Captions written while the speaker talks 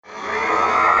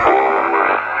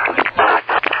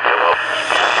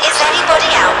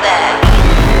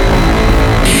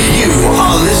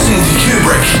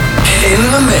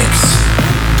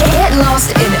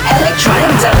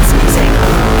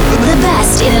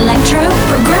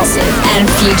and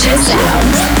future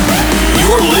sounds.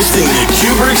 You're listening to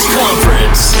Cuebrick's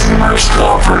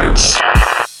Conference.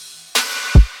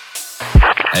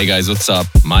 Hey guys, what's up?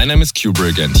 My name is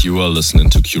Cuebrick and you are listening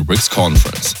to Cuebrick's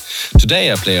Conference.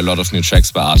 Today I play a lot of new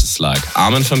tracks by artists like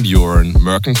Armin from Buuren,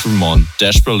 Merk and Kremont,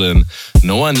 Berlin,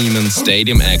 Neiman,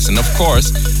 Stadiumx, and of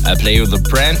course I play you the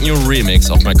brand new remix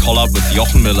of my collab with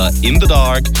Jochen In the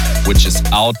Dark, which is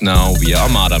out now via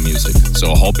Armada Music.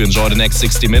 So I hope you enjoy the next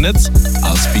 60 minutes.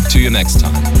 I'll speak to you next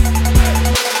time.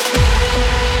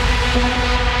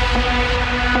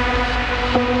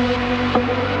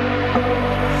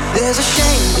 There's a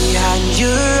shame behind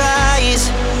your eyes.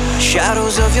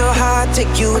 Shadows of your heart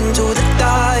take you into the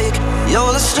dark.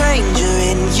 You're a stranger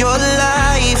in your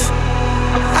life.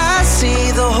 I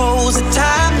see the holes that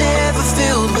time never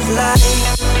filled with light.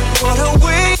 What a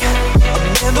way,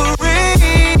 a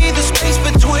memory, the space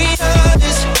between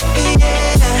us.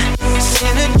 Yeah,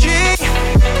 synergy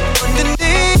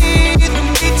underneath the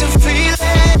need to feel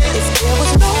it. If there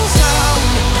was no sound,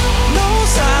 no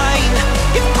sign,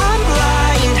 if I'm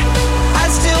blind,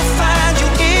 I'd still find you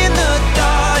in the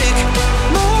dark.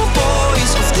 No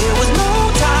voice, if there was no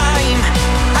time,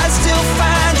 I'd still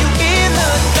find you in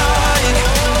the dark.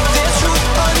 There's truth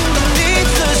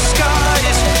underneath the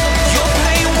skies. Your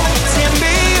pain won't tear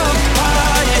me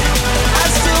apart.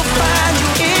 I'd still find you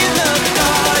in the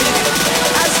dark.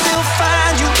 I'd still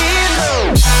find you in the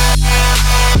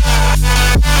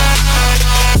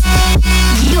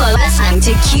You are listening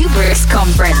to Cuebrick's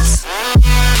Conference.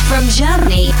 From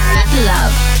Germany with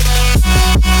love.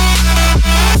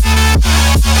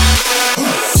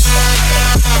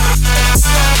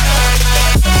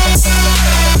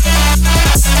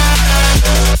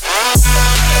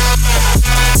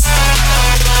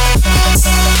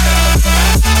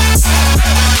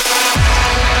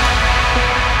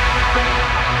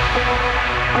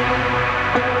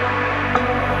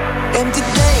 empty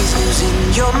days losing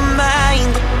your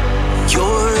mind. You're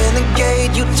a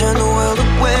renegade, you turn the world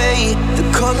away. The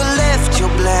color left,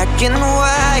 you're black and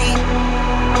white.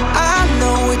 I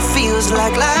know it feels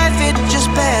like life, it just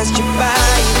passed you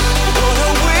by. What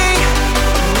a way,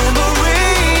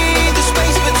 memory, the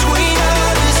space between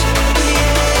us.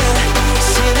 Yeah,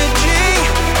 synergy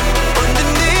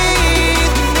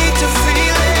underneath, the need to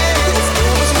feel it. If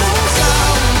there was no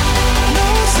sound, no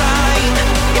sign,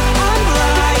 if I'm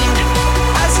blind,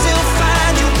 I'd still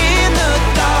find you in the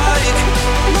dark.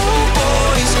 No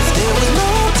voice, if there was no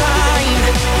time,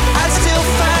 I'd still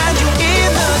find you in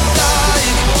the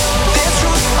dark. There's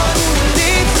truth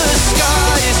underneath the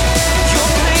skies. Your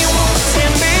pain won't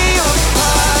tear me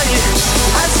apart.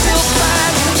 I'd still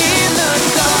find you in the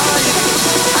dark.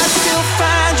 I'd still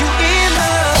find you in the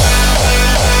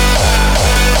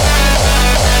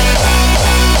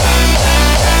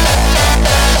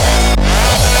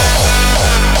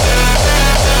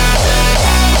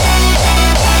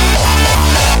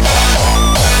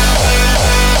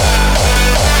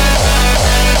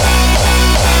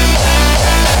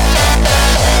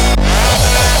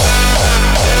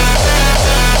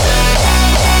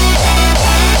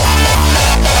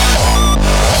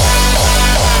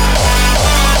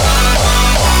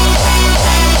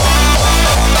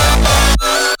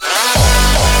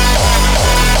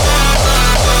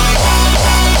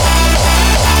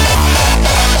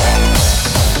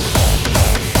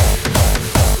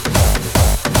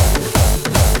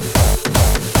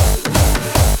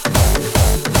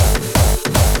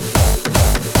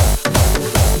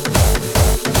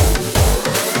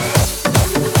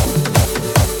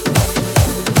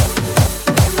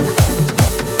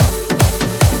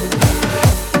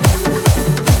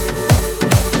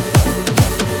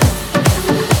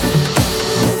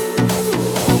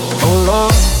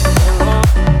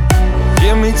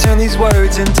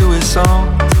into a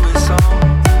song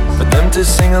for them to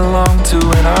sing along to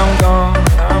when I'm gone,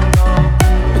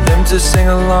 for them to sing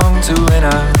along to when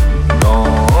I'm gone.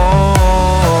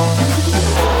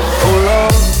 Oh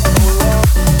Lord,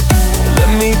 let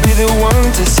me be the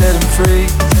one to set them free.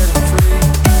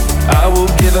 I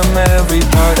will give them every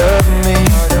part of me,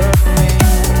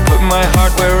 put my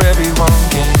heart where everyone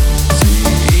can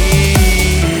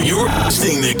see. You're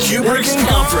listening to Cuebrick's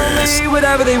Conference. Call me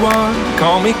whatever they want,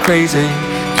 call me crazy.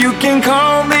 You can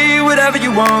call me whatever you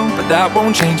want, but that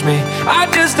won't change me. I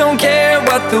just don't care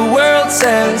what the world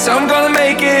says, I'm gonna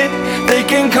make it. They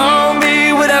can call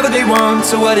me whatever they want,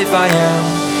 so what if I am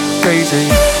crazy?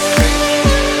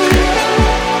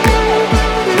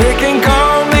 They can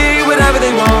call me whatever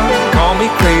they want, call me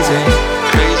crazy.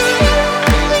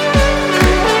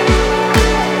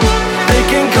 They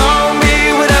can call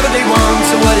me whatever they want,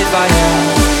 so what if I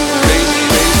am crazy,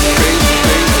 crazy, crazy,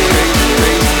 crazy, crazy,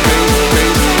 crazy, crazy.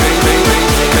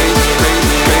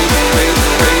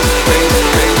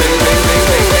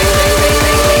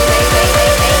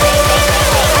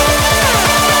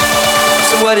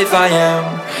 if I am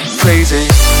crazy?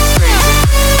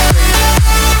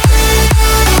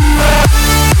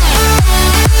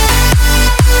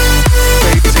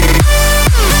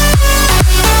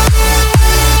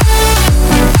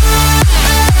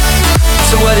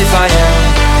 So what if I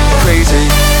am crazy?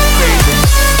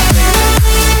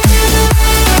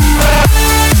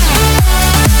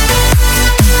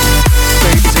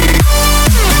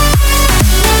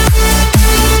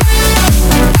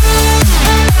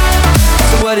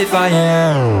 What if I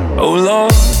am? Oh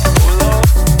Lord,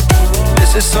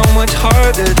 this is so much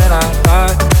harder than I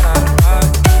thought.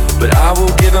 But I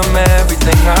will give them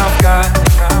everything I've got.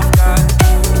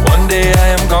 One day I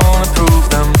am gonna prove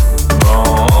them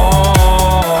wrong.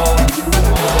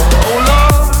 Oh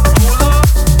Lord,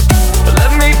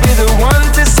 let me be the one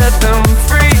to set them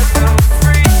free.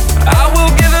 I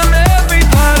will give them every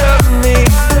part of me.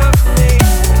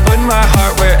 Put my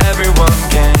heart where everyone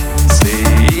can see.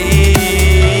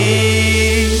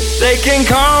 They can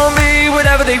call me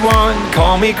whatever they want,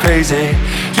 call me crazy.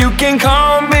 You can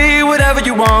call me whatever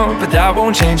you want, but that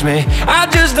won't change me. I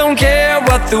just don't care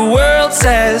what the world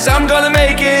says, I'm gonna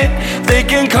make it. They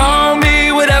can call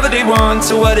me whatever they want,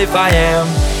 so what if I am?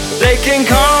 They can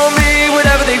call me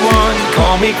whatever they want,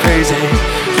 call me crazy.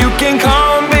 You can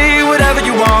call me whatever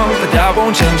you want, but that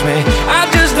won't change me. I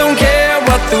just don't care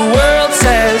what the world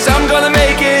says, I'm gonna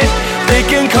make it. They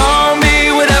can call me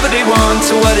whatever they want,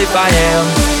 so what if I am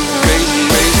crazy,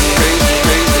 crazy, crazy,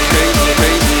 crazy, crazy,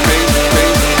 crazy,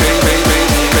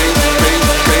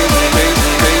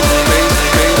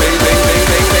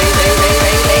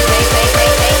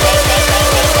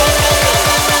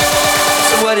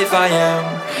 what if I am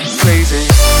crazy?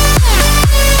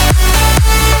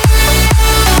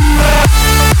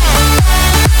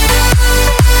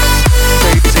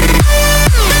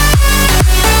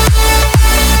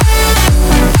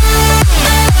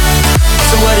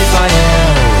 So what if I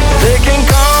am? They can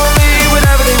call me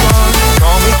whatever they want,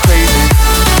 call me crazy.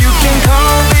 You can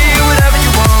call me whatever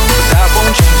you want, but that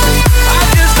won't change me. I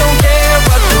just don't care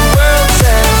what the world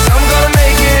says, I'm gonna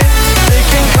make it. They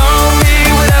can call me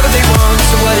whatever they want,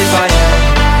 so what if I am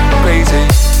crazy?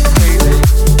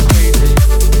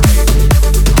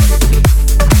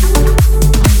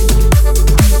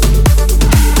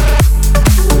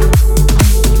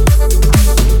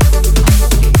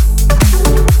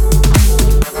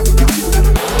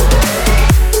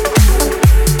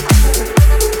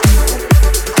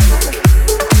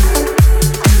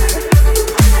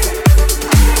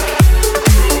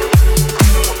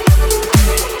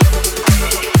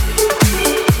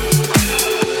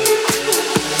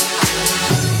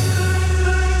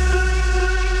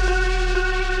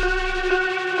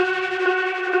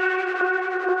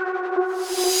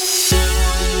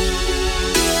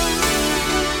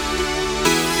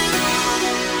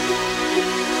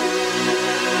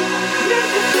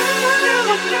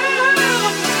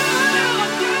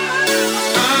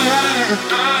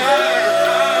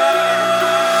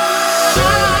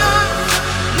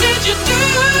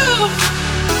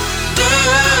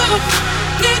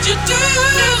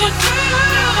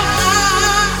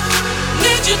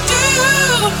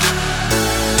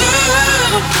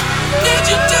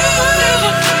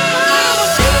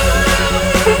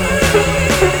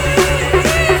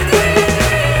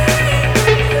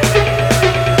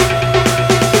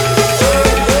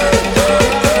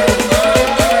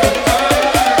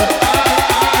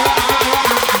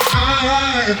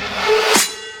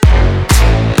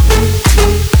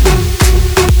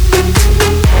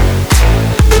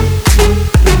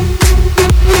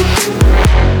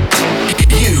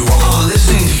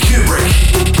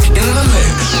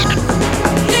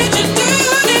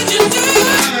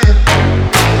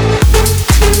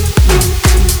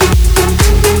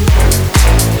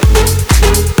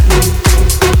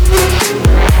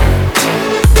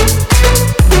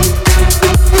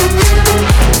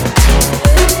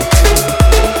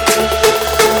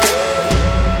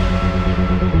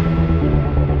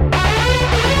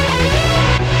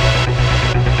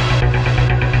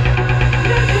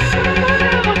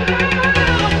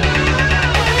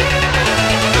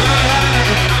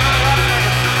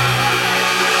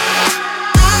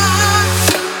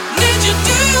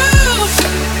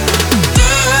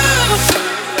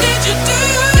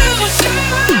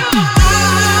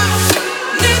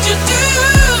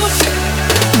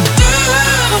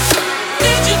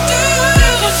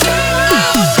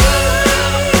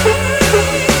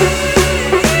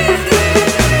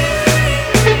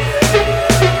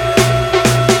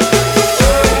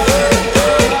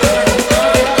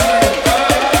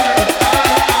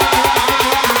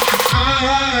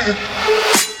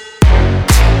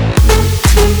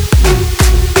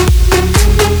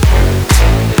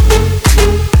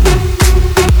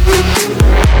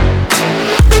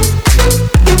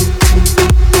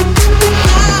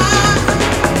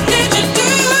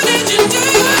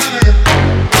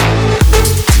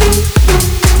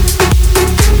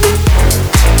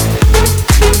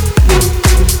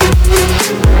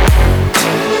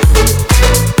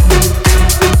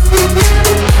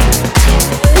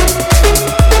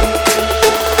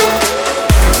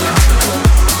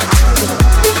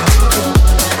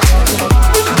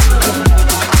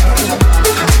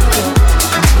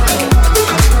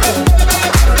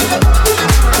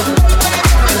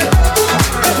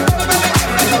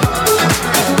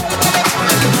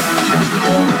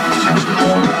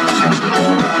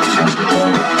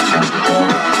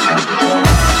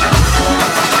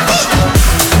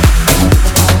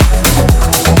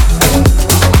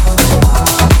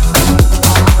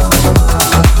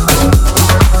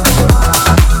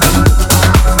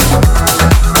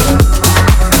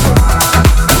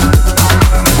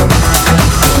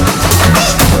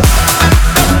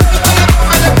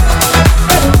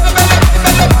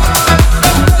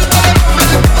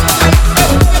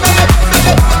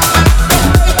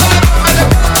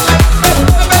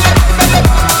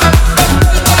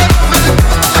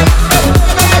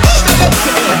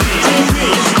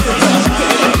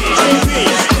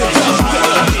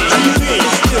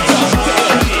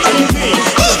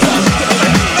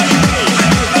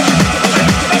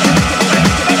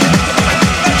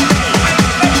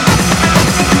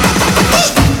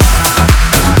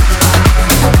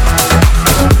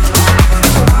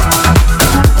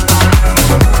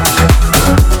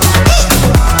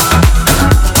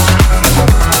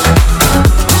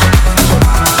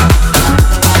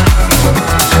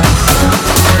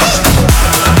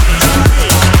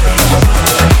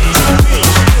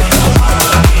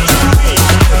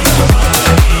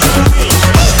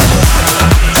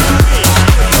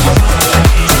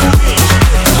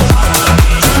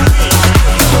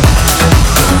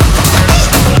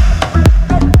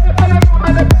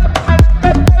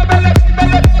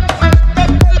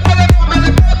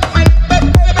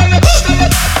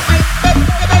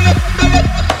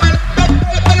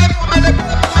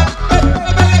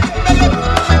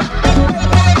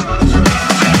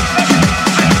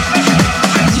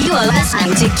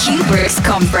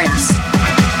 Conference.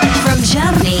 From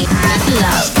Germany with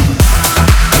love.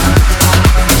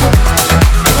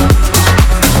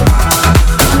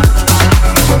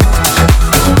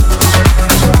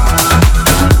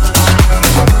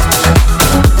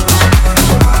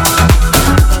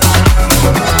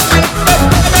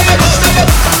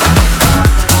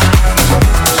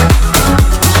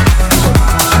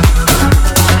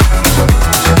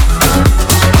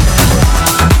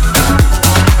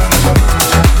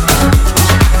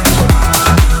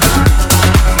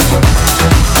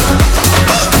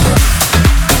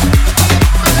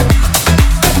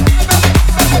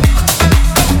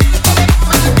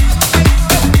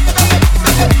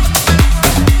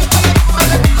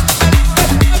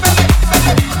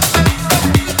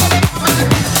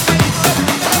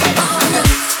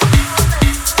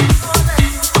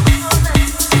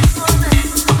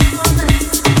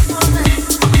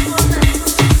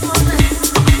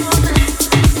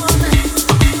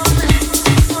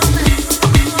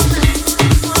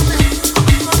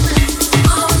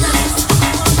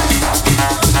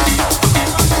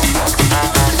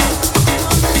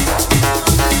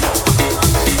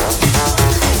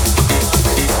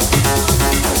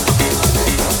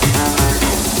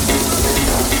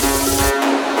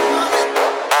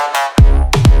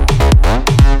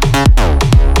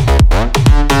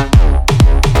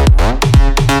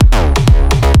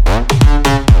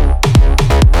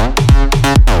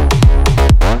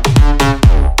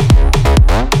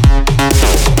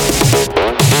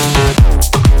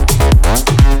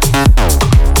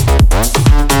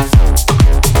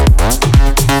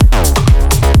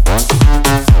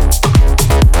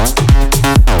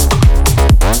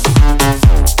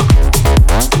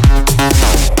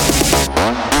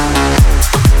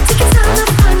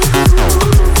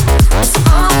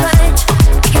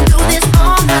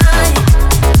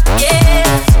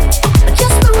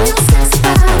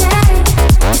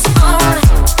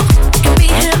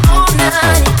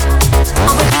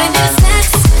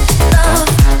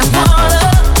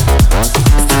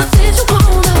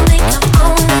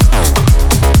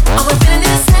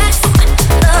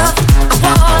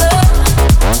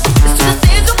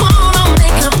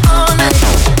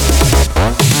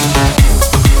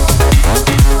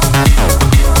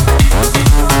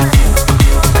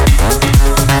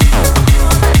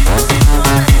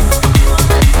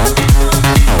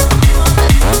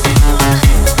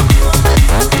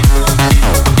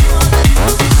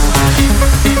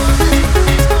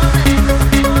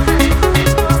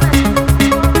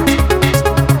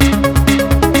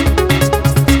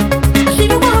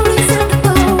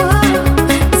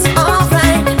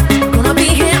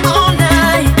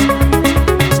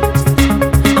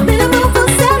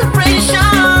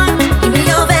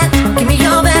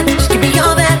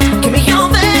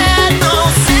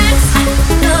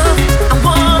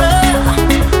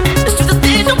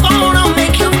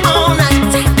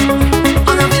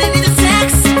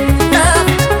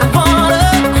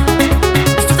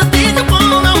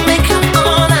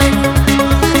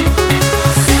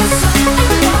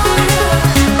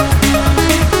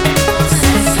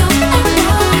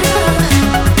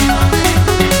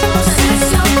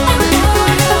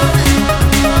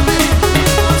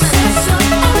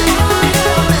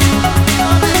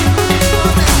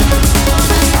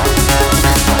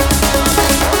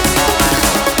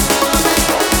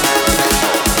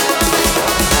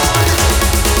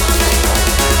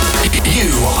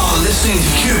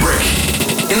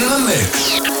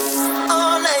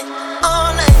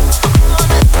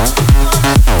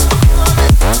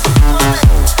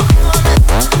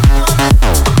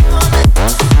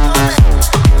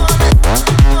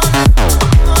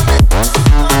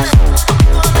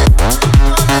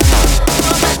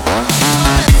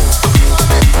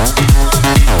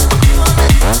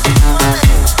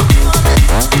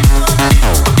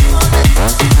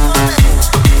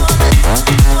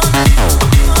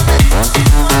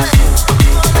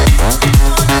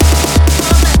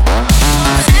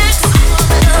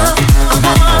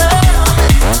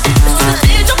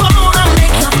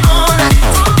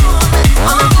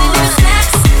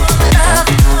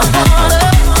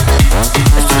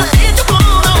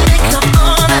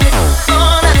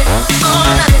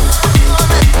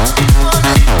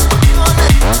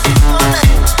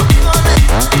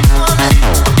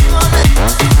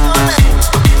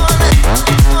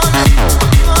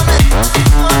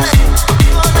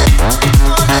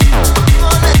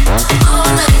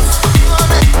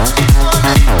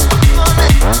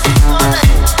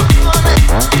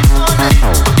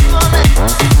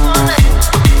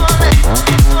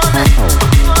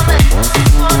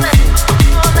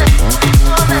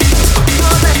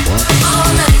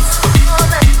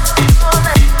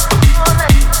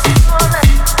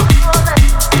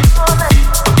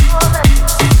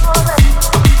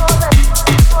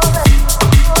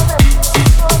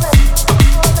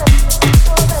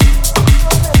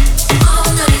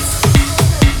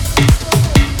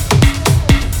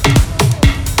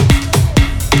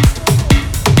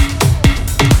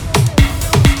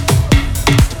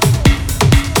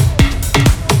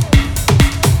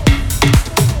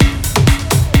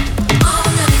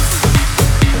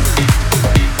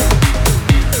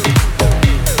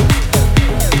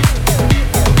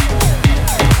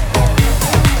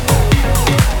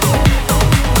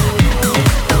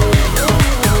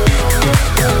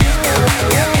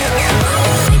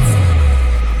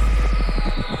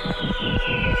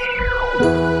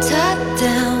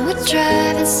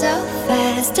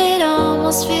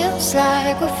 this feels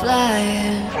like we're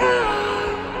flying.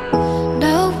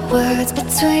 No words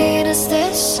between us,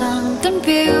 there's something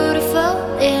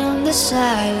beautiful in the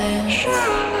silence.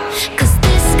 'Cause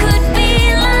this could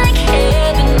be like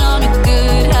heaven on a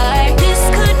good high. This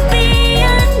could be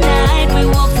a night we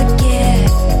won't forget.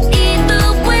 Either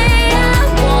way I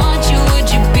want you, would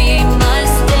you be my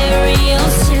stereo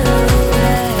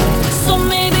silhouette? So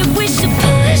maybe we should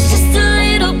push just a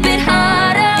little bit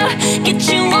harder. Get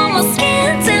you on my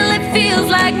skin till it feels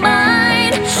like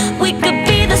mine. We could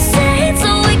be the saints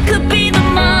or we could be the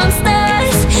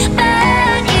monsters.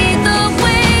 But either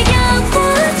way I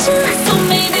want you. So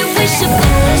maybe we should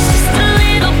push just a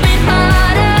little bit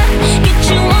harder. Get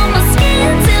you on my skin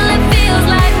till it feels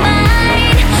like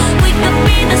mine. We could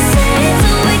be the saints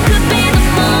or we could be the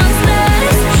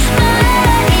monsters.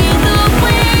 But either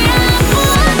way I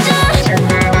want you.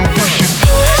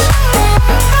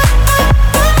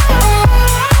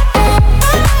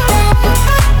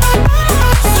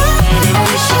 So maybe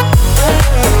we should push.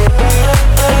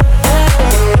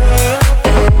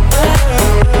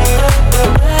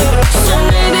 So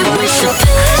maybe we should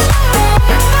push.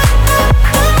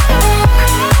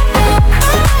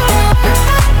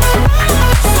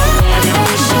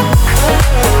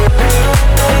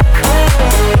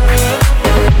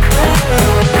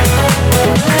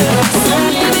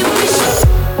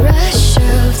 Rush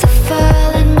of the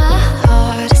fall and my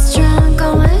heart is drunk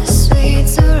on a sweet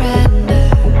surrender.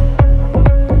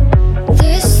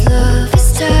 This love is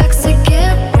toxic,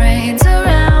 it rains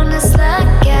around us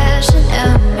like ash and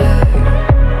ember.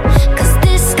 'Cause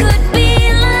this could be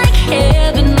like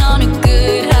heaven on a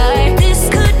good high. This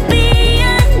could be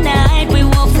a night we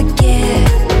won't forget.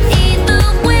 Either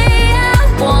way I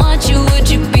want you, would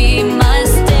you be my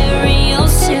stereo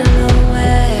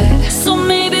silhouette? So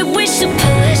maybe we should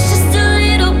push just a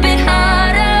little bit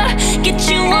harder. Get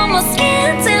you on my skin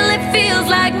till it feels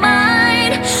like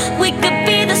mine. We could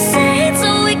be the saints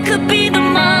or we could be the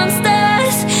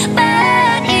monsters.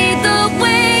 But either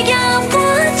way I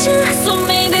want you. So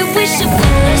maybe we should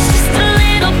push just a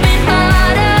little bit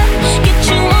harder. Get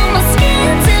you on my skin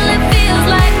till it feels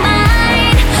like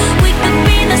mine. We could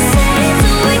be the saints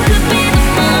or we could be the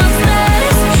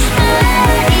monsters.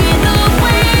 But either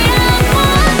way I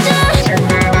want you.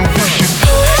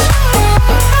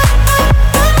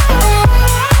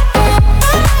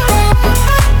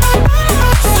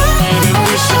 So maybe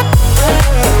we should push. So maybe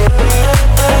we should.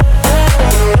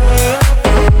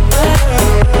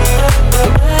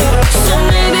 So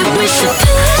maybe we should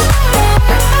push.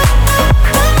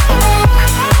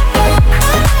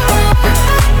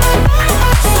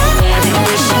 So maybe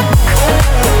we should.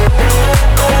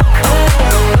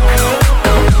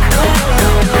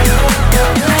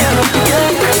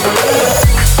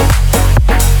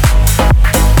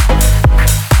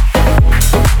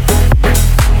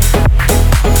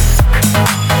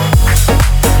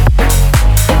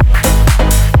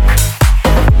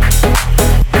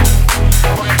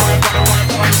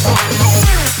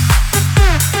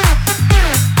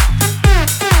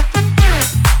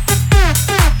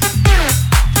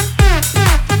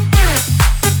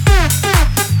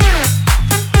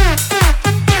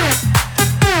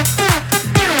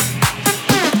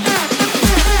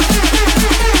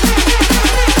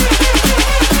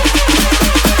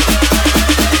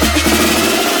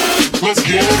 Let's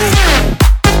get it.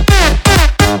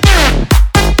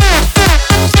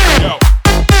 Yo.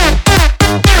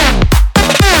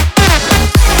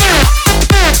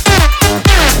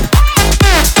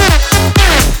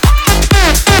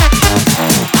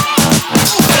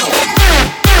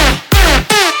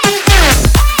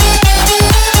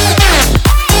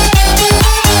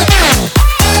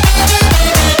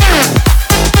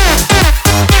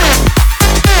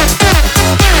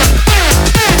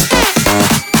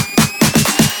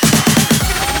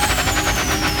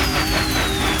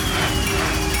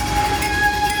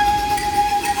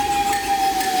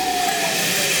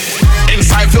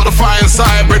 Feel the fire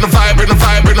inside, bring the vibe, bring the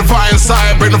vibe, bring the fire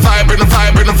inside, bring the vibe, bring the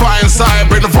vibe, bring the fire inside,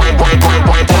 bring the vibe,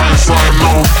 inside,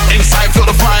 no. Inside, feel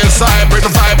the fire inside, bring the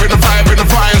vibe, bring the vibe, bring the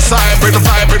fire inside, bring the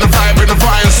vibe, bring the vibe, bring the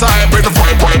fire inside, bring the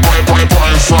vibe,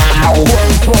 inside, no.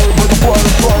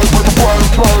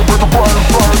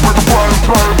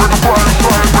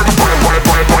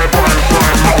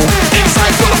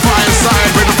 Inside, feel the fire inside,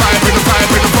 bring the vibe, bring the vibe,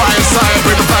 bring the fire inside,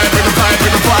 bring the vibe, bring the vibe,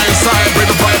 bring the fire inside, bring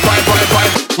the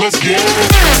vibe. Let's get it.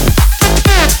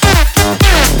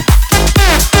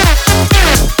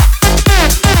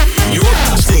 You're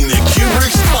listening to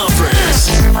Cuebrick's Conference.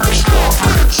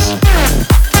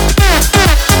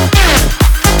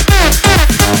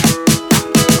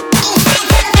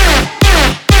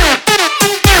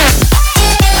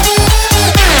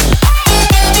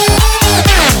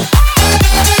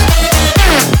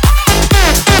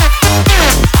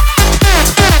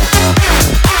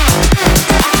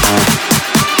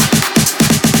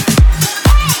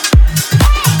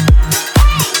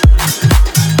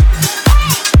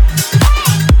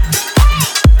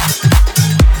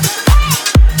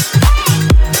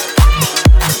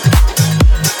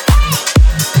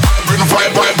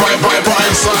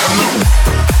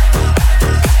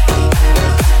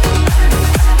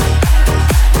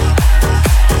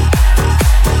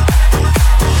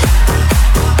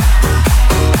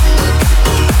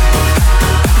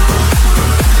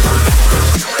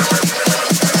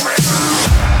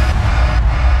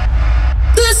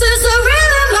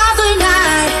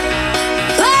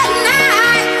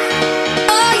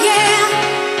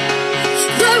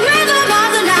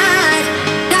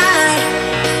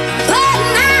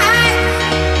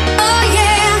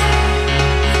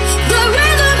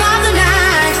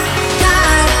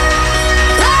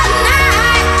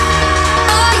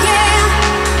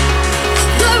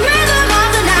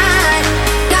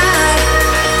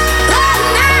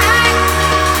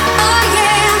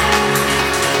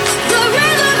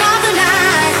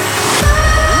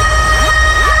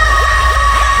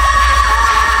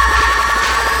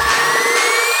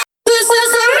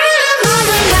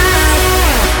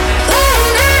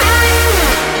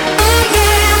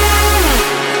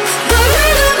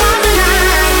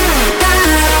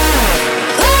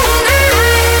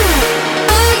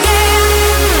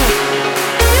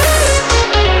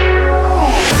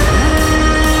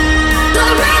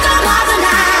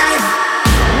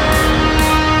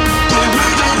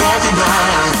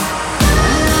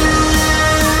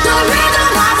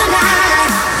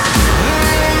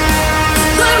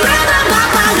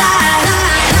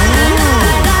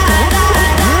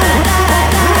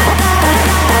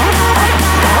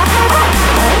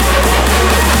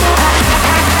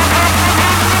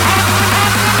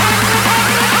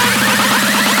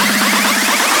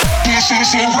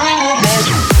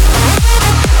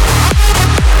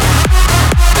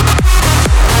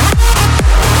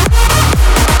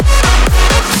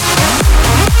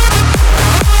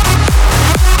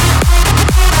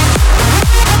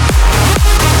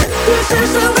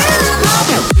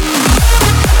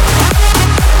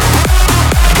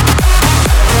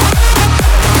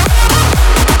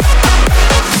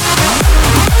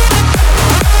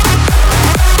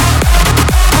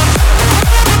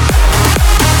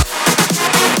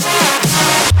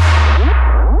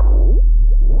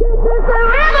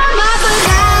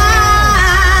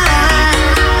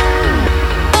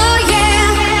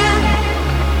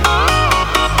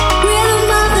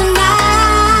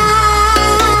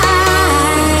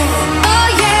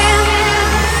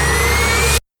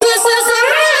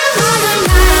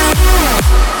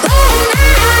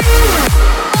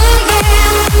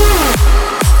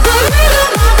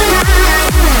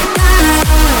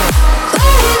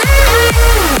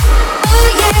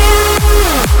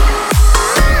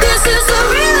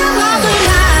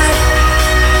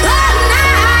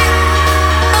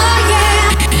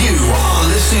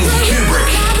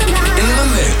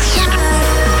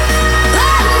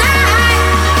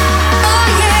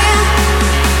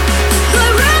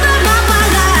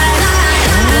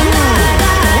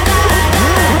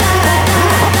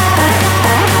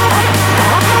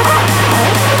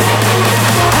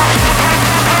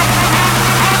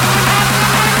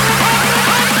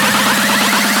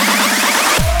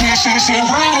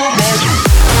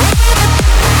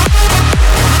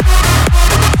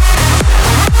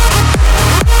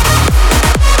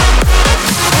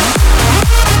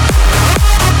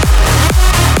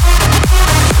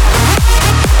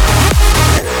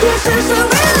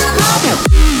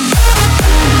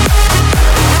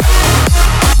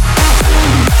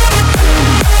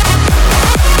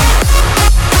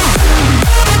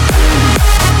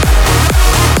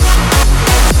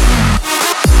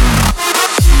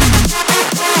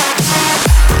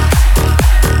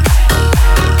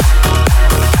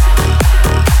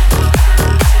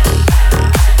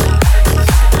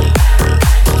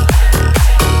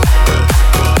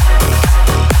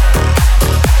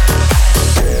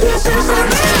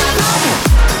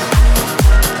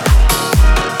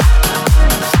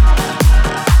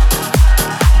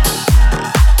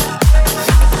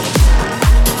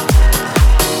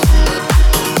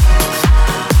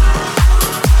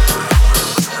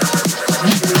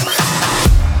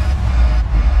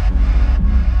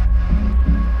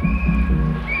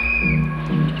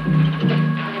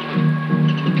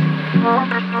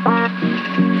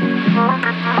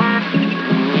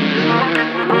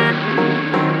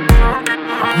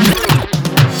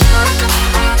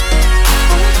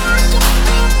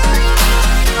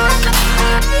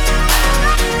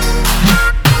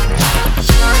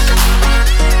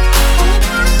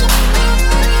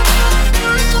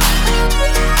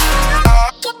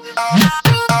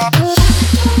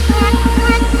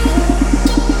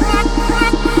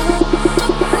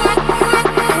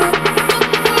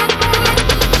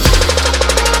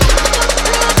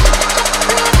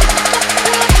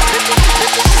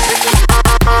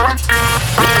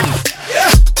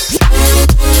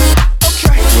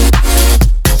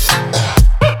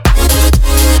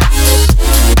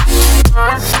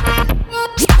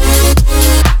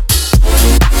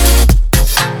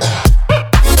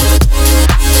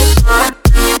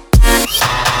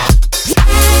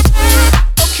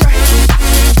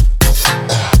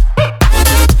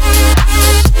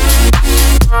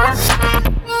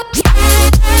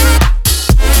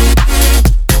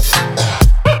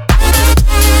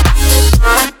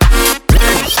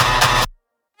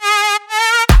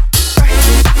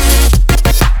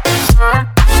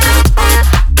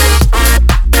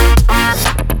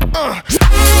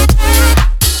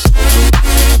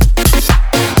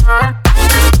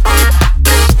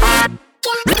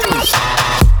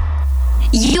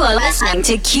 You are listening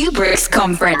to Cuebrick's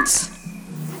Conference.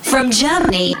 From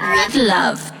Germany with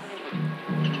love.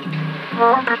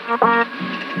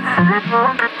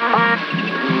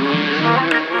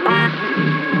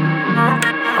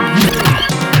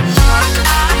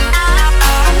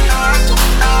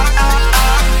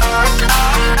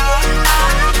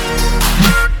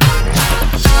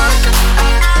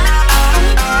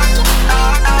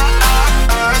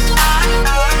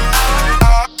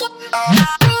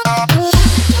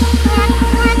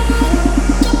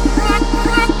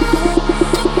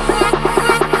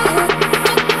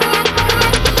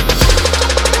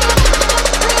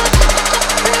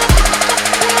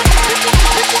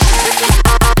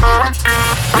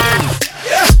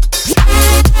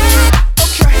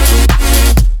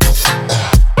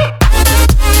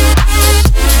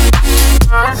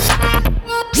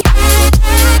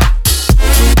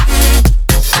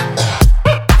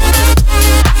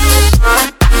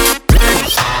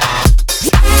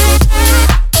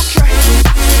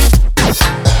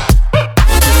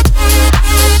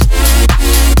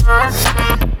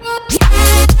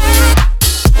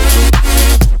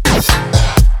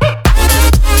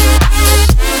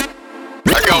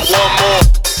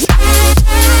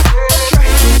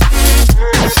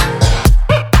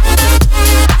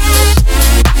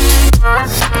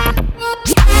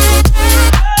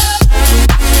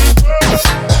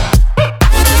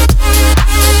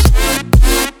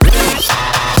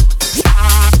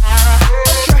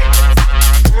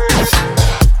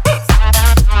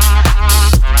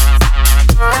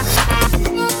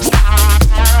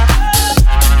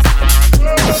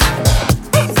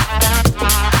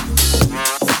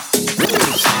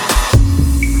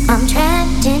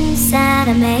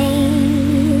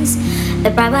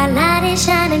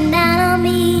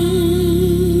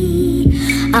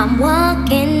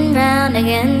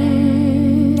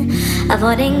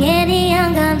 Avoiding any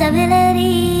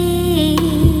uncomfortability.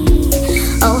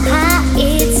 Oh, hi,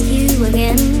 it's you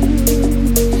again.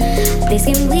 Please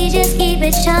can we just keep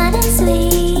it short and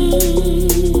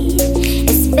sweet?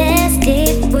 It's best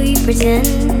if we pretend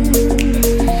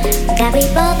that we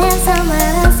both have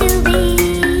somewhere else to be.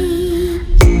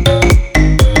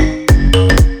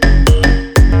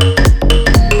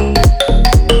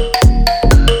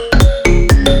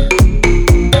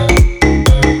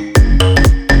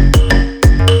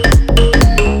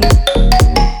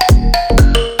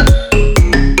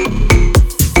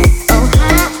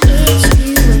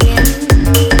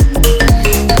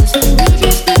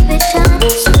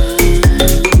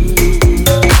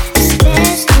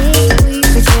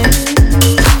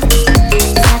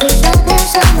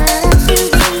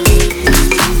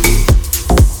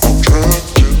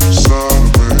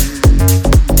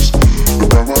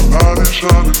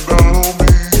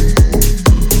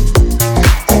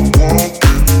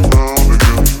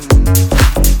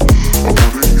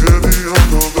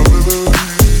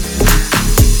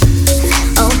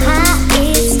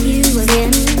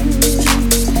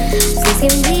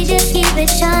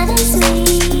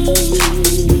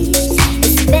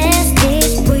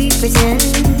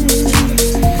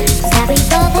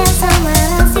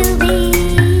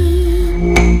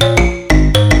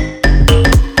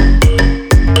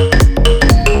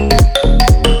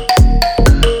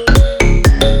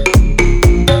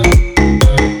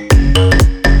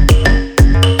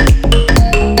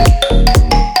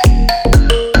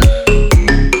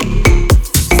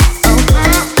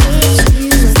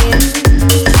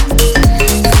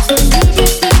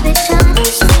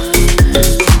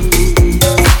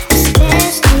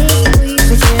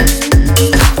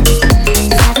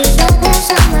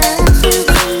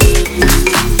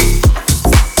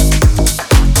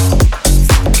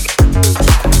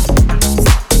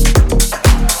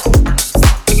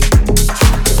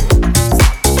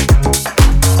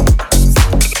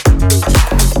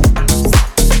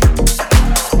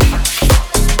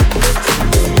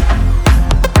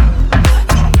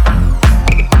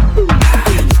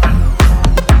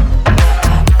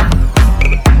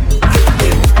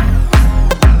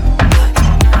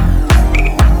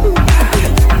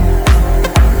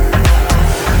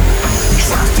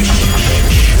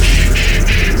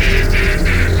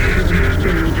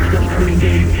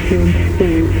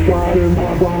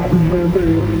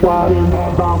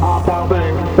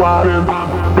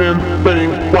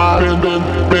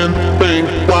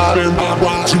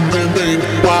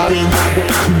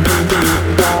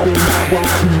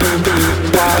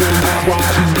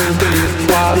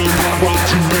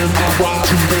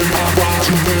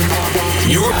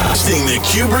 You're hosting the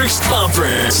Cuebrick's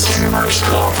Conference.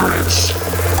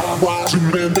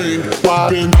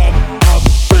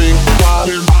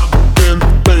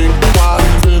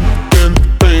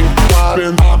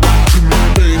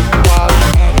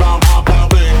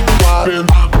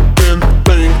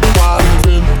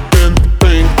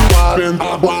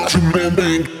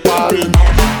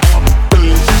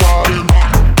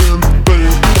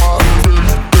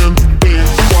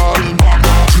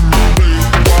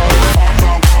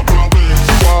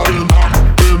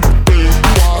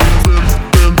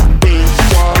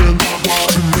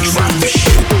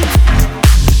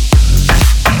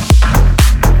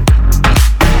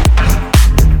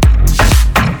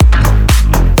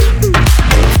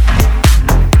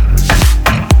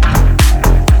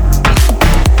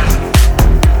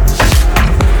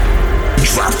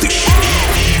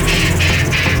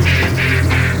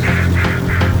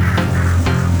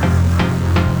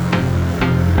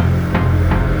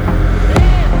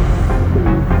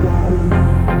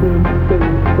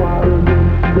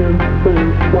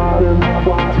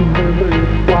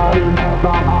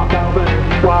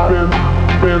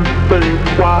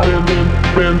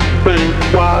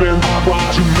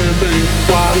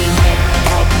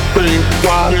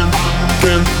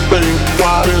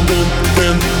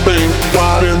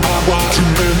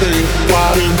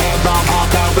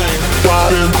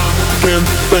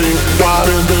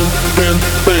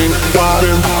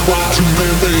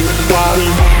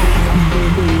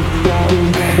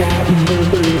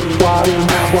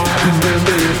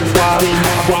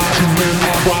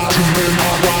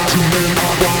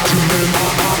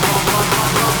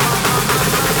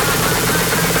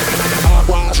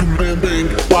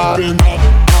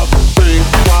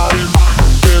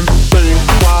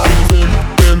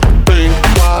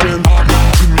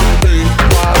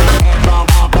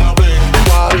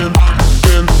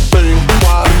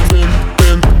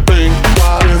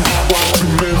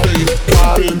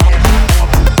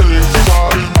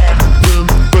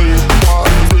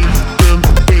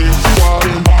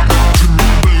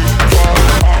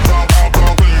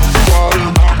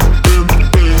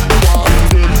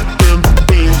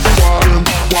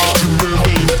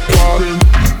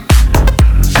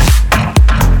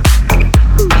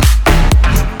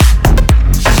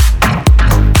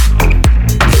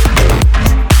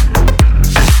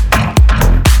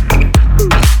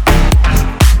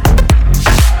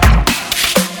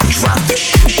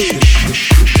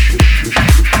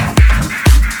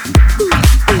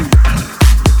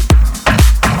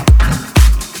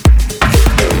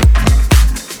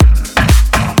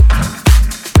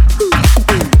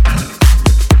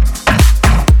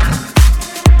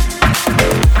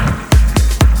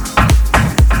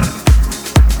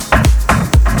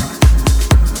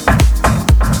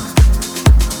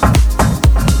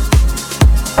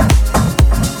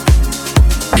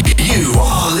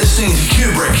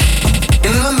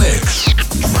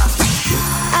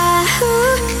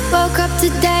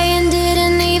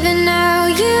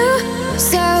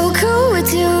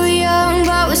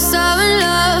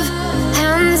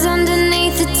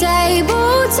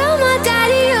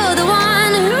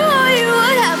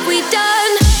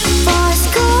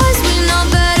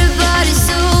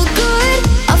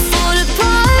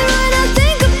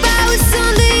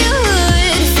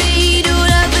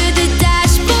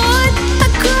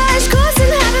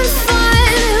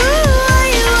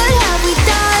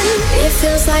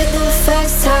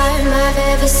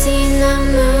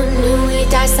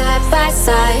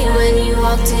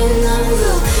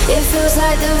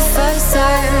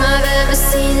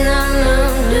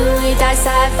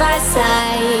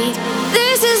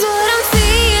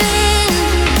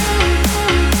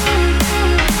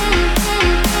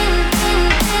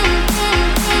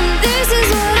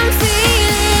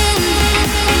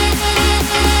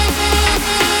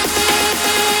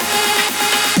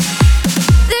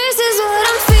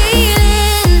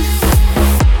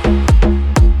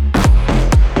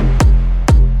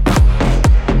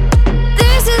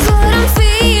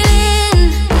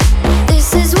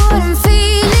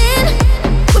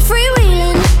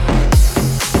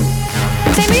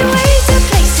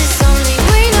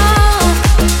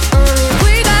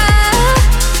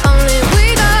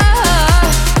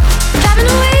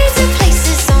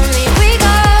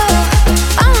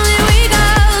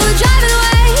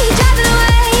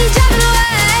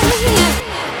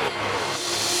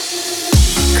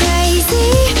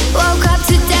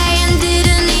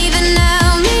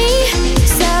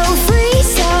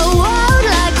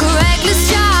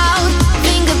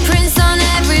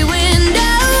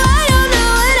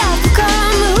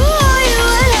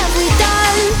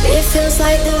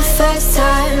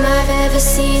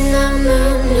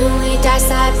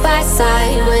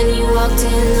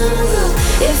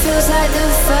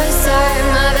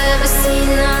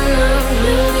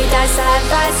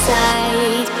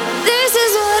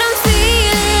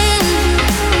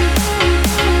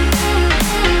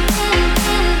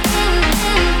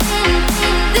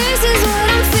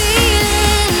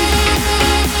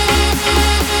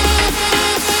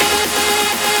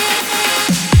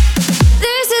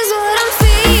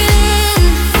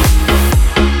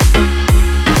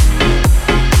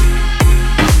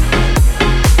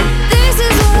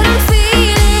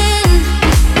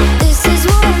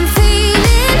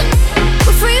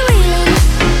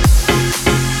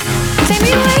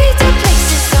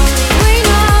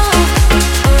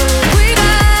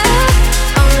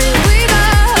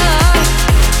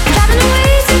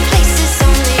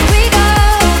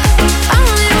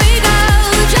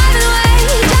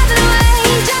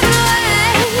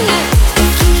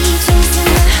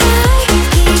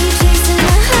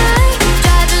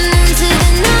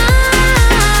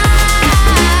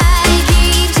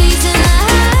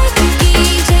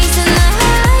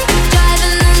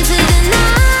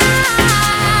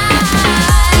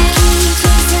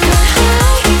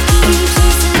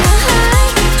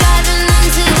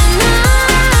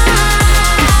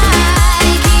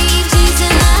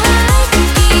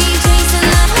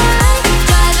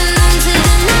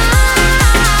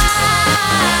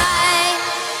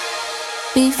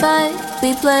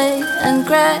 we play and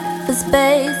crack the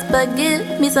space, but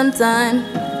give me some time.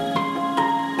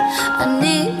 I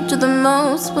need you the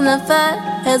most when the fire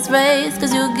has raised,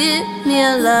 cause you give me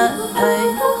a light.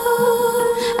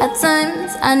 At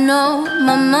times I know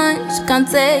my mind can't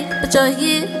take, but you're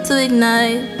here to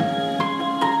ignite.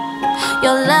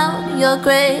 You're loud, you're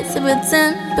crazy with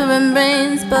temper and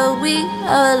brains, but we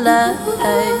are alive.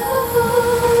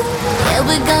 Yeah,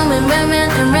 we're going round,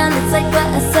 round and round, it's like what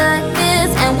a circus.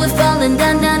 And we're falling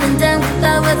down, down and down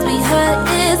without what we hurt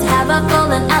is. Have I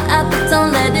fallen out, but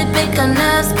don't let it break our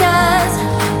nerves, cause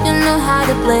you know how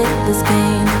to play this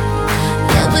game.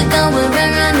 Yeah, we're going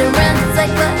round, round and round, it's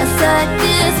like what a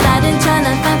circus. Fighting, trying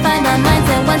to find our minds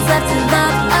and what's left to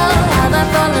love. Oh, have I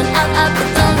fallen out, but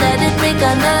don't let it break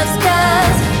our nerves,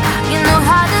 cause you know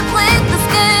how to play this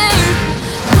game.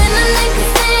 When the niggas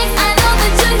sing, I know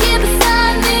that you're here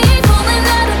beside me. Falling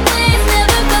out of place,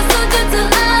 never felt so good till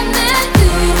I met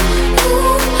you.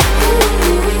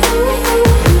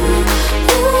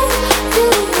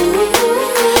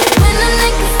 When the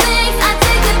niggas sing, I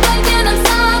take it back and I'm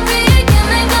sorry. Can't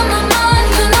make up my mind,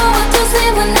 you know what to say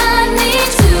when I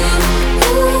need you.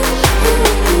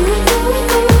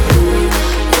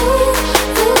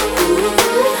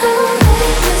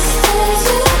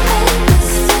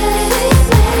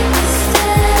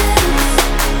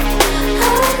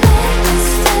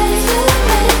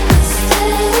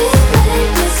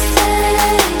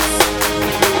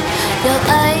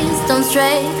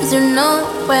 Stray, cause you know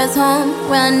where's home,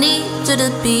 where I need you to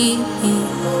be.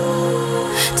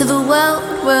 To the world,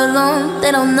 we're alone,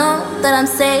 they don't know that I'm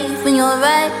safe when you're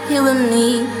right here with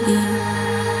me.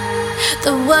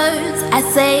 The words I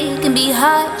say can be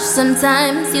harsh,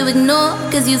 sometimes you ignore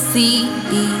cause you see.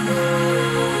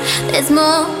 There's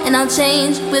more and I'll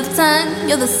change with time,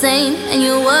 you're the same and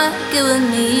you work it with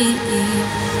me.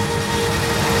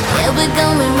 Yeah, we're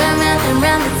going round, round and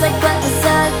round, it's like what a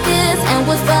circus. And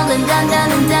we're falling down, down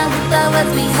and down without what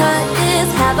we hurt is.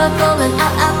 Have I fallen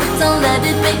out, but don't let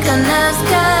it break our nerves,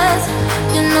 cause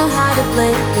you know how to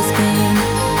play this game.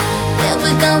 Yeah,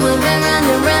 we're going round, round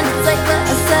and round, it's like what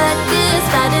a circus.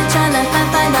 Fighting, trying to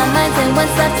find our minds and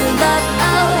what's left to love.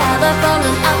 Oh, have I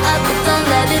fallen out, but don't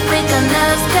let it break our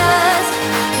nerves, cause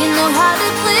you know how to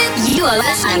play. You are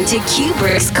listening to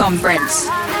Cuebrick's Conference.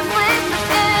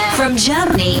 From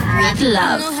Germany with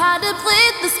love. Know how to play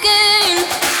this game.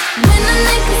 When the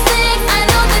niggas sing, I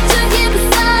know that you're here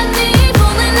beside me.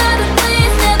 Falling out of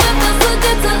place, never felt so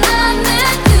good till I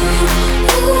met you.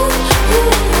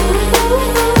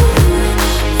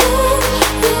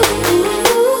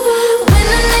 When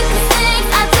the niggas sing,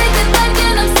 I take it back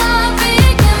and I'm sorry.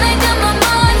 Can't make up my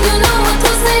mind, you know what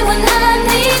to say when I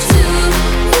need you.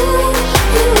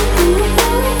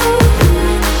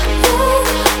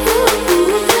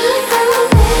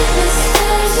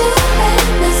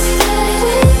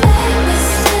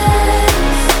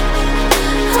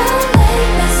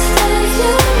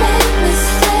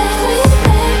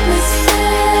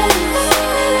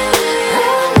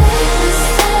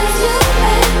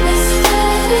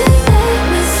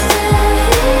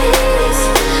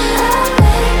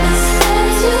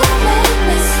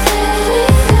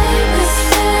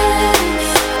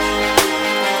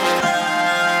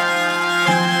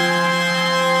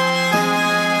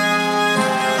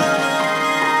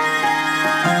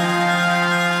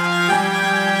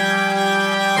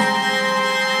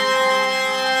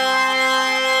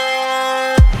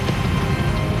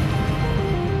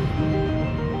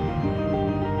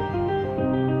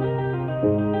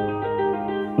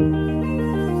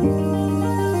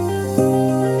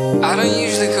 I don't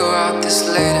usually go out this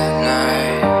late at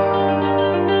night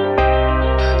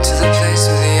to the place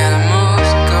where the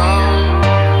animals go.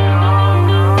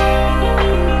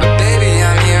 But baby,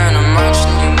 I'm here and I'm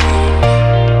watching you move.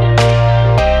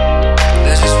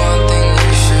 There's just one thing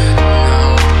you should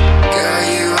know. Girl,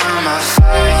 you are my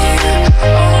fire,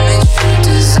 only true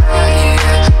desire.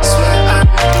 Swear I'm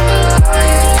not a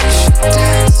liar. You should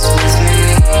dance with me.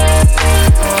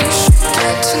 You should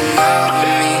get to know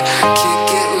me. Kick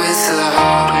it with the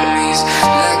homies.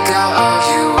 Let go of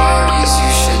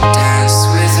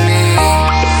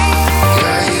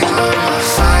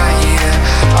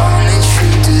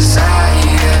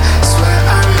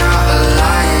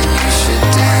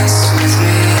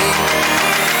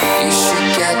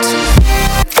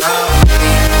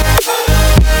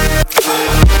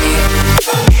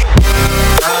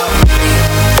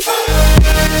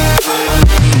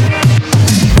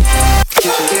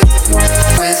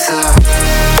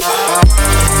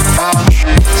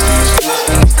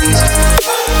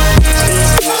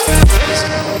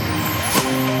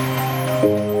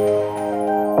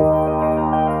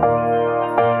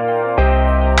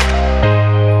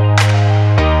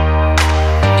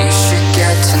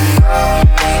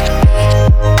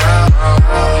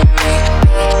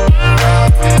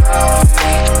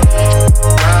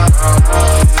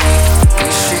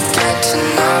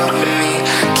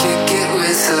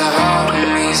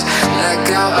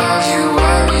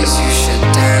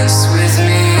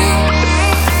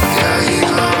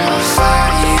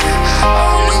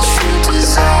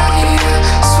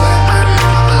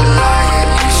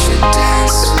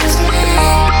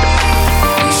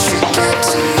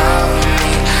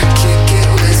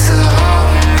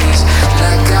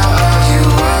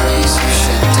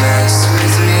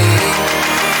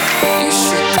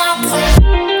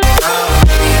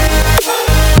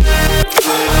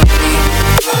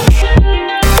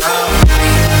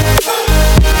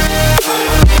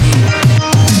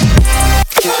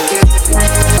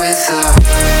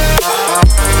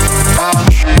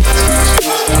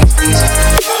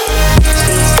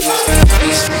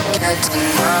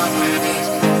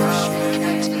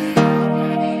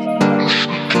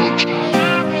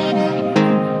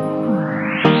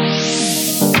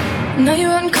Now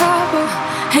you're on Cabo,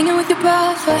 hanging with your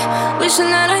brother, wishing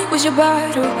that I was your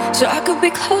bridal, so I could be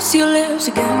close to your lips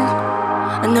again.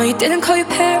 I know you didn't call your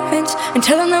parents and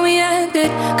tell them that we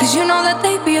ended, cause you know that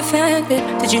they'd be offended.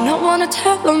 Did you not wanna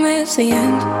tell them it's the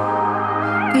end?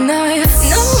 And I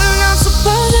know we're not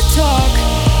supposed to talk,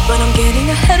 but I'm getting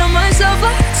ahead of myself.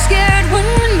 I'm scared when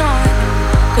we're not,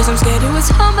 cause I'm scared you're with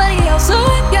somebody else, so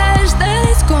I guess that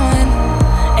it's gone.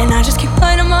 And I just keep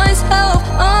lying to myself.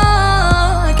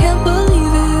 Oh, I can't believe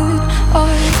it. I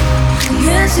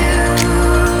miss you,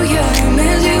 yeah, I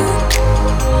miss you.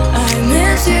 I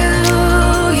miss you,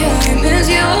 yeah, I miss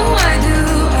you. I do,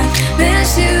 I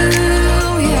miss you,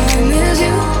 yeah, I miss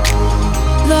you.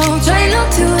 Though try not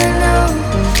to let know.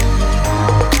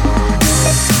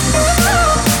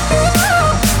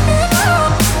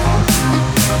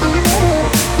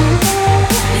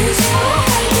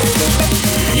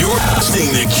 You're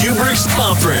hosting the Cuebrick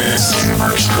Conference.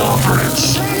 Cuebrick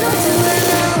Conference.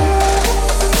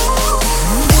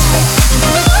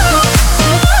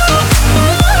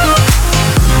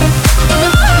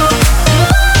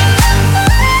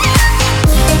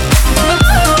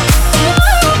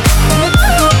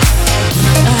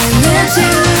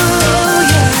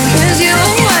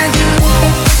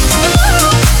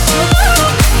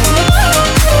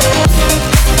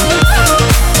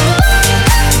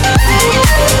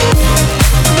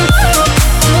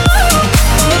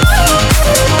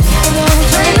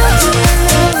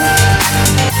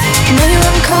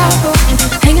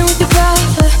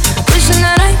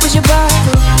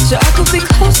 So I could be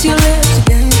close to your lips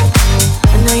again.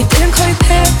 I know you didn't call your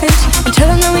parents and tell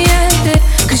them that we ended,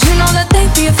 cause you know that they'd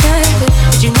be offended.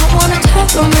 But you don't wanna tell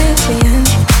them it's the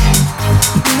end.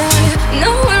 And I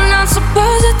know we're not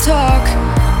supposed to talk,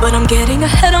 but I'm getting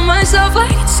ahead of myself.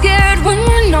 I get scared when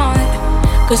we're not,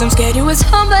 cause I'm scared you're with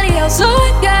somebody else, so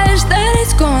I guess that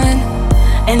it's gone.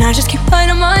 And I just keep lying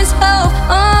to myself.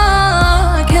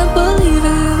 Oh, I can't believe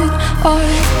it. I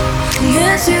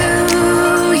miss you,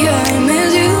 yeah, I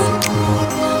miss you.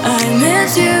 I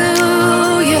miss you,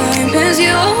 yeah, I miss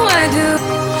you. I do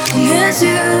miss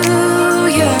you,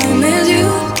 yeah, I miss you.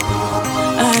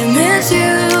 I miss you,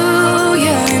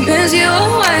 yeah, I miss you.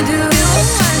 I do.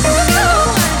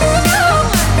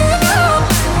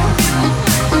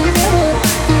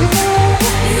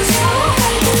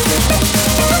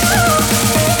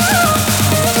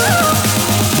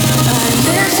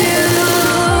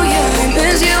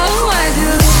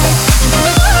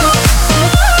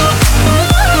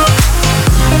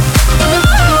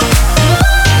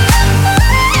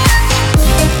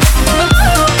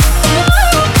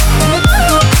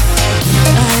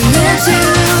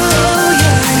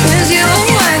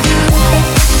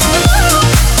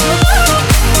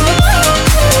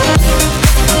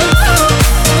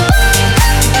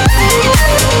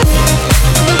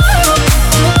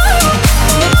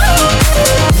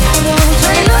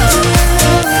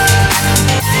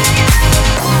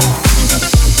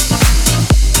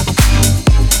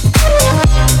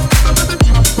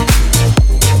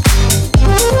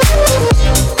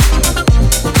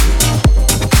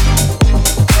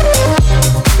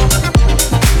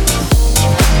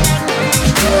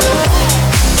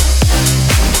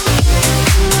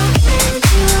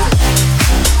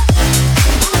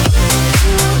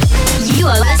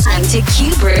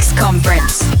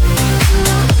 Conference.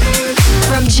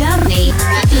 From Germany,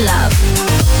 love.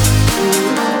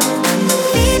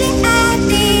 Baby, I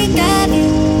think of you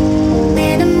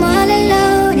when I'm all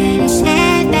alone and it's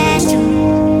half past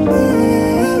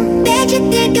 2. Bet you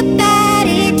think about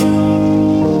it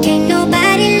too. Can't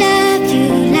nobody love you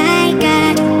like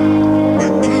I do.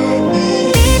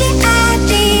 Baby, I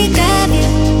think of you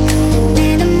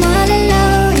when I'm all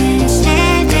alone and it's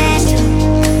half past 2.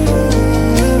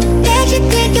 Bet you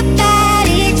think about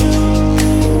it too.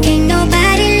 Can't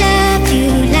nobody love you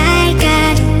like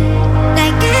I do.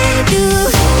 Like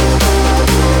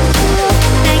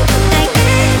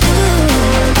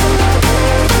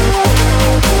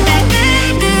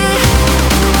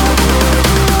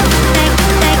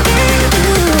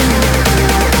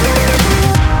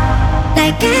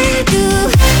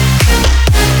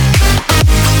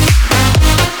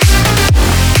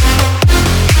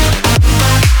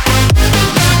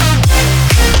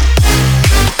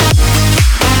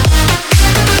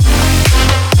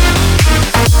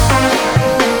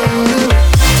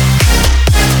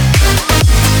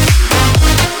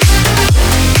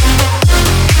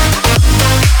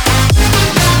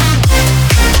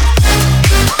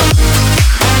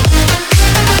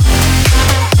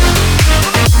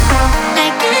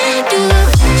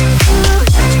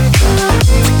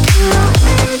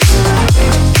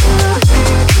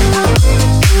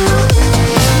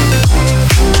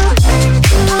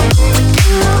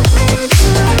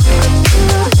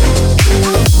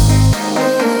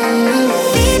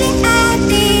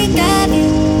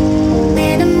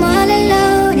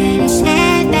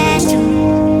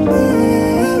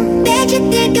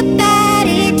think about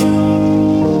it,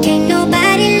 can't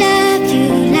nobody love you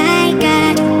like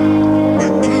I do.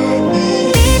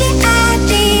 Baby, I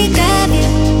think of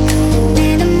you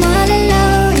when I'm all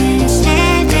alone and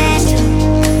sad as you.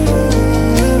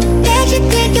 Let you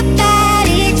think about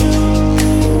it,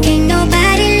 can't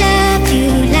nobody love you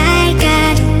like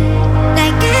I do,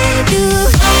 like I do.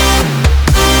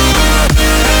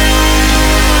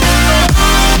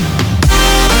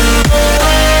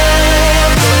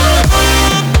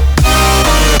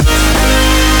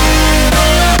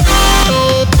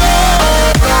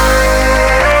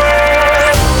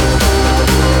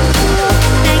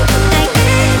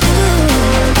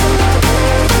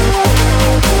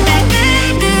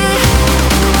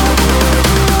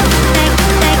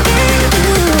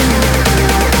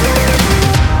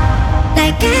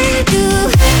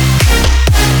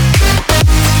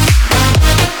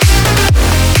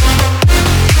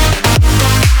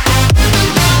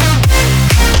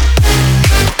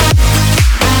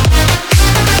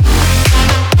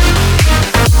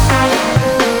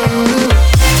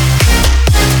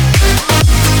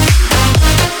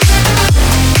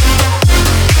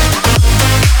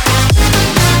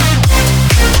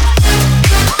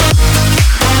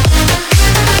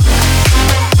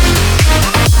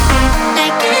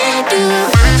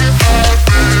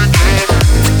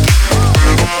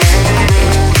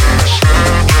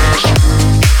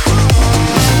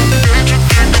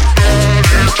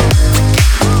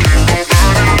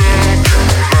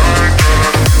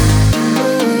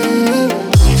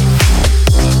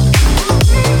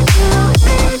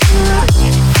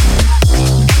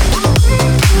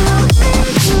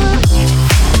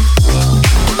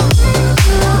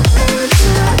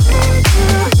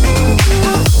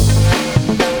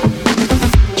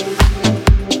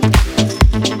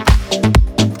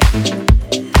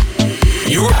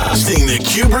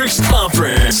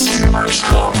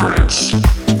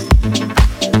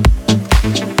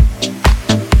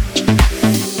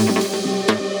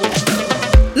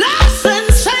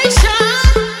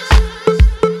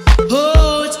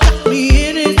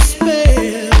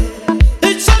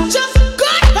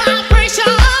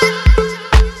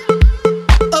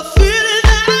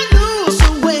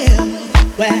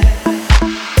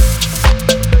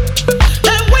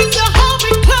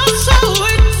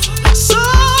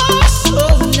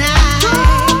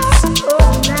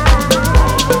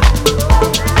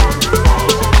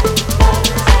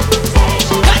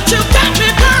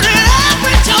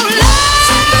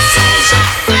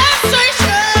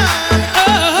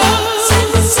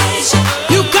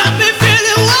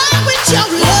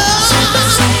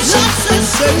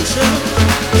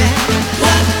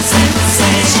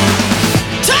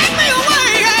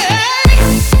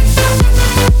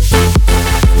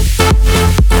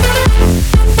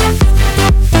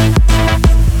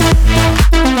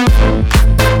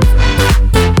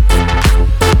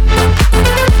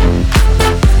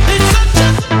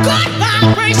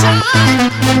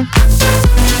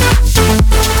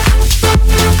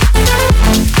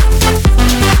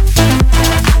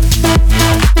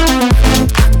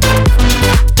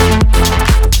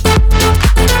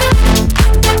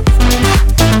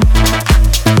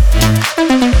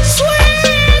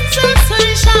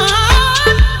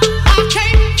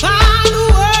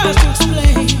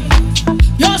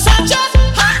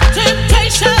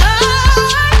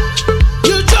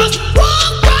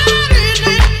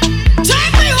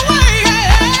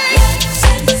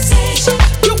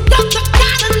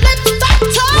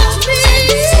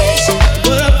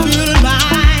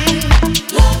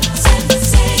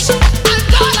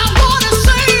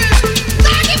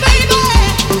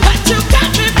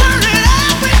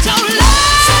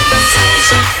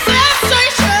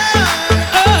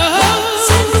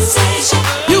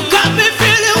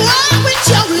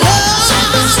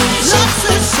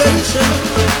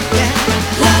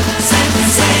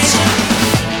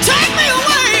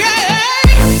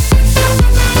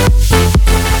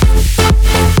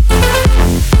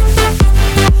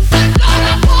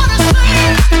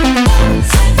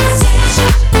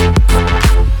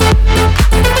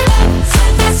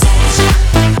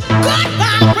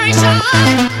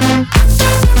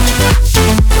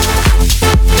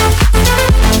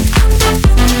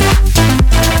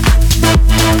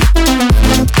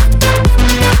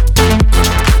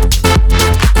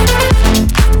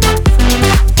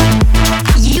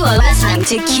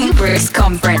 to Cuebrick's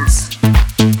conference.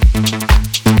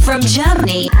 From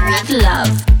Germany with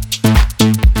love.